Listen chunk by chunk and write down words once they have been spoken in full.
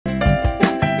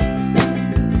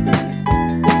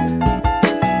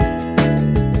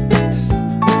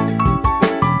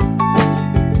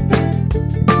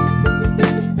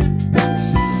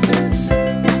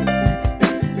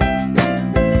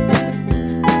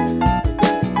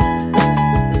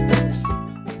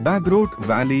Bagrote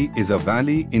Valley is a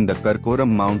valley in the Karakoram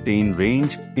Mountain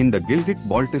range in the Gilgit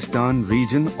Baltistan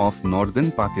region of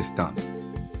northern Pakistan.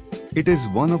 It is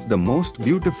one of the most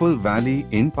beautiful valleys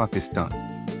in Pakistan.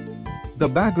 The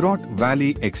Bagrote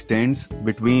Valley extends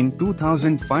between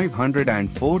 2,500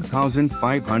 and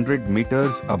 4,500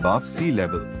 meters above sea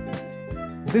level.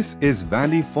 This is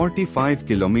valley 45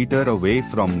 km away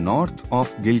from north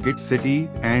of Gilgit city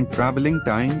and traveling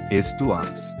time is 2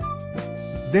 hours.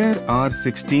 There are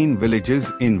 16 villages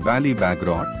in Wadi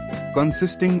Bagrot,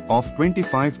 consisting of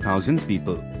 25,000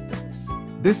 people.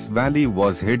 This valley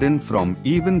was hidden from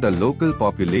even the local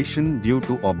population due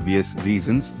to obvious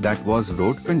reasons, that was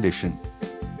road condition.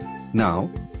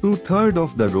 Now, 2/3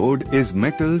 of the road is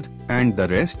metalled and the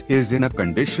rest is in a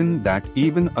condition that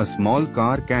even a small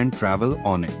car can travel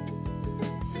on it.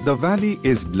 The valley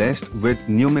is blessed with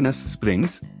numinous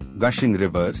springs, gushing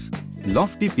rivers,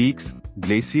 lofty peaks,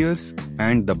 glaciers,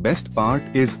 and the best part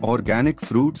is organic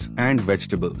fruits and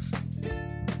vegetables.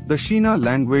 The Shina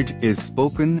language is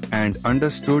spoken and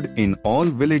understood in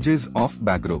all villages of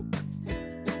Bagrot.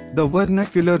 The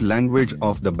vernacular language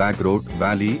of the Bagrote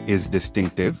Valley is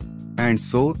distinctive, and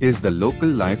so is the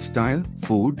local lifestyle,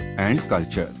 food, and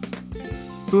culture.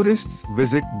 Tourists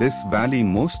visit this valley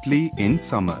mostly in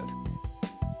summer.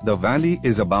 The valley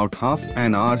is about half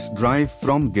an hour's drive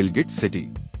from Gilgit city.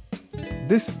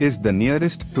 This is the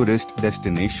nearest tourist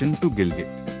destination to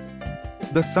Gilgit.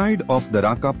 The side of the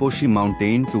Karakoram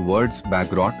Mountain towards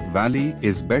Bagrote Valley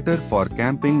is better for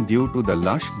camping due to the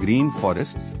lush green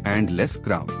forests and less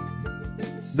crowd.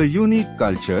 The unique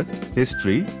culture,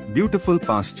 history, beautiful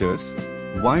pastures,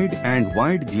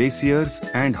 wide glaciers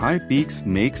and high peaks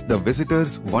makes the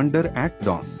visitors wonder at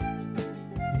dawn.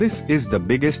 This is the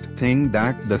biggest thing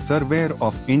that the Surveyor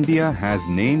of India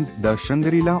has named the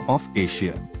Shangrila of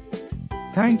Asia.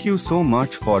 Thank you so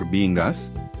much for being us.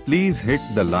 Please hit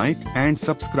the like and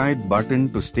subscribe button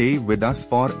to stay with us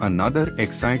for another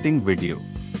exciting video.